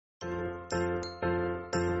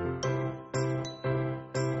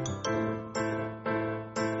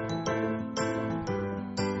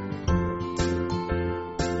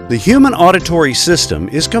The human auditory system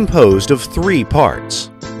is composed of three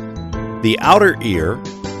parts: the outer ear,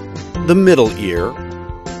 the middle ear,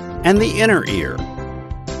 and the inner ear.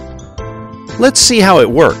 Let's see how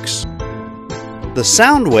it works. The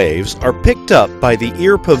sound waves are picked up by the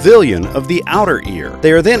ear pavilion of the outer ear.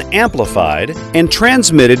 They are then amplified and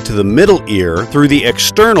transmitted to the middle ear through the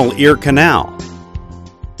external ear canal.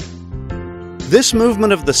 This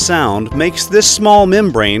movement of the sound makes this small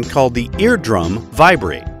membrane called the eardrum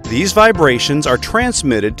vibrate. These vibrations are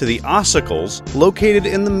transmitted to the ossicles located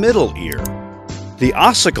in the middle ear. The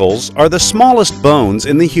ossicles are the smallest bones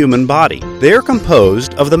in the human body. They are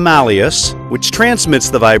composed of the malleus, which transmits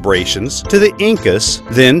the vibrations, to the incus,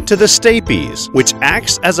 then to the stapes, which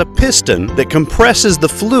acts as a piston that compresses the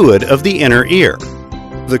fluid of the inner ear.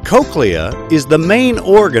 The cochlea is the main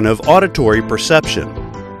organ of auditory perception.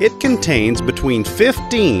 It contains between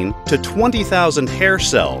 15 to 20,000 hair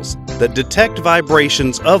cells that detect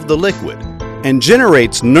vibrations of the liquid and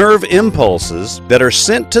generates nerve impulses that are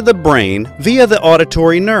sent to the brain via the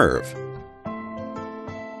auditory nerve.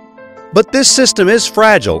 But this system is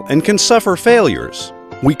fragile and can suffer failures.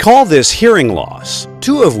 We call this hearing loss,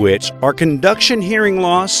 two of which are conduction hearing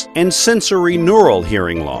loss and sensory neural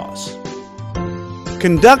hearing loss.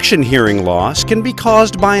 Conduction hearing loss can be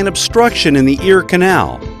caused by an obstruction in the ear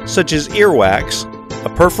canal, such as earwax, a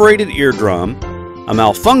perforated eardrum, a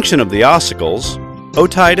malfunction of the ossicles,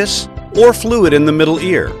 otitis, or fluid in the middle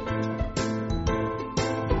ear.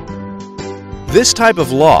 This type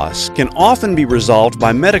of loss can often be resolved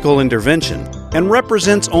by medical intervention and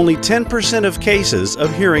represents only 10% of cases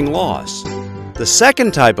of hearing loss. The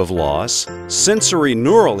second type of loss, sensory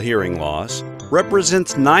neural hearing loss,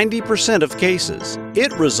 represents 90% of cases.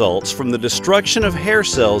 It results from the destruction of hair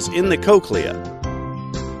cells in the cochlea.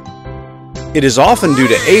 It is often due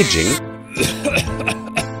to aging,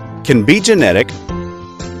 can be genetic,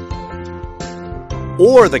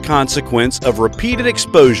 or the consequence of repeated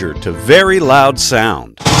exposure to very loud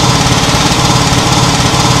sound.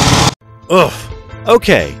 Ugh.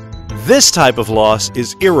 Okay, this type of loss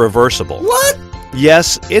is irreversible. What?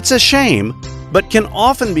 Yes, it's a shame, but can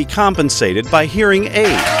often be compensated by hearing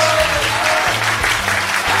aids.